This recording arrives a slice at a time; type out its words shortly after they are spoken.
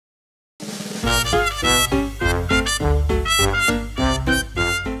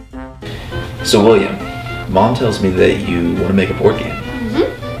So William, Mom tells me that you want to make a board game.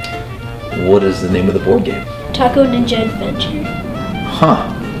 What is the name of the board game? Taco Ninja Adventure. Huh,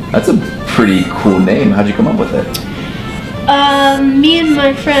 that's a pretty cool name. How'd you come up with it? Me and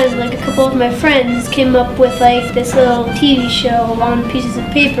my friends, like a couple of my friends, came up with like this little TV show on pieces of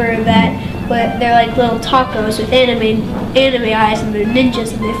paper that they're like little tacos with anime eyes, and they're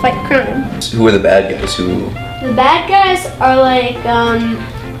ninjas and they fight crime. Who are the bad guys? The bad guys are like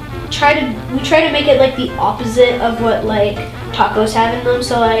we try to make it like the opposite of what like tacos have in them.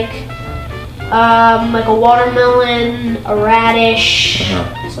 So like a watermelon, a radish,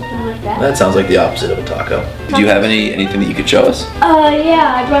 something like that. That sounds like the opposite of a taco. Do you have anything that you could show us?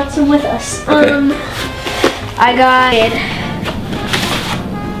 Yeah, I brought some with us. Okay.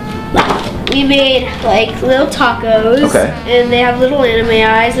 We made like little tacos. Okay. And they have little anime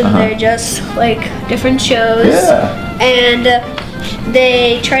eyes, and they're just like different shows. Yeah. And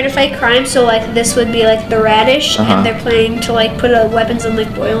they try to fight crime, so like this would be like the radish, and they're planning to like put weapons in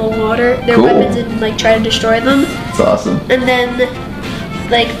like boiling water. Their weapons and like try to destroy them. That's awesome. And then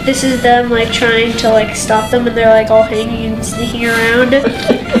like this is them like trying to like stop them, and they're like all hanging and sneaking around.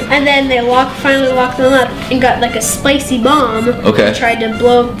 And then they finally locked them up and got like a spicy bomb. Okay. And tried to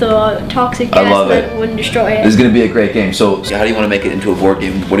blow up the toxic gas that wouldn't destroy it. This is gonna be a great game. So how do you want to make it into a board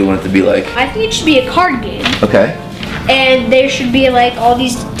game? What do you want it to be like? I think it should be a card game. Okay. And there should be like all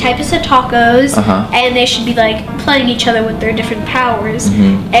these types of tacos, and they should be like playing each other with their different powers,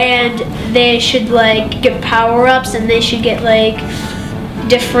 and they should like get power-ups, and they should get like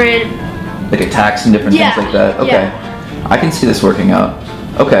different attacks and different things like that. Okay. Yeah. I can see this working out.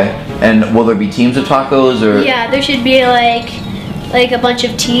 Okay. And will there be teams of tacos or? Yeah, there should be like a bunch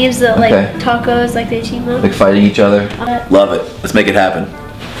of teams that like tacos, like they team up. Like fighting each other. Love it. Let's make it happen.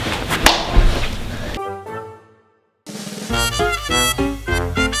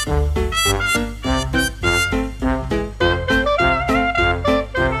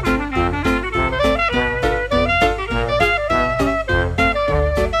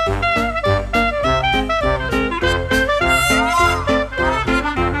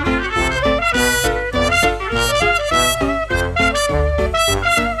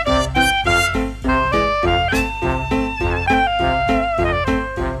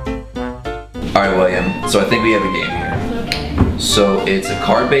 Alright, William, so I think we have a game here. Okay. So it's a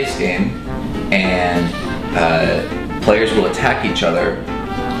card-based game, and players will attack each other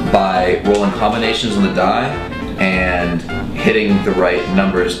by rolling combinations on the die and hitting the right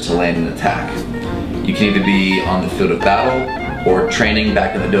numbers to land an attack. You can either be on the field of battle or training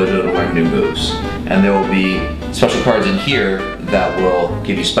back in the dojo to learn new moves. And there will be special cards in here that will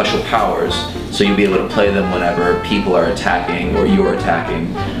give you special powers, so you'll be able to play them whenever people are attacking or you're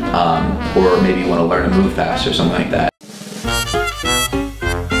attacking, or maybe you want to learn a move fast or something like that.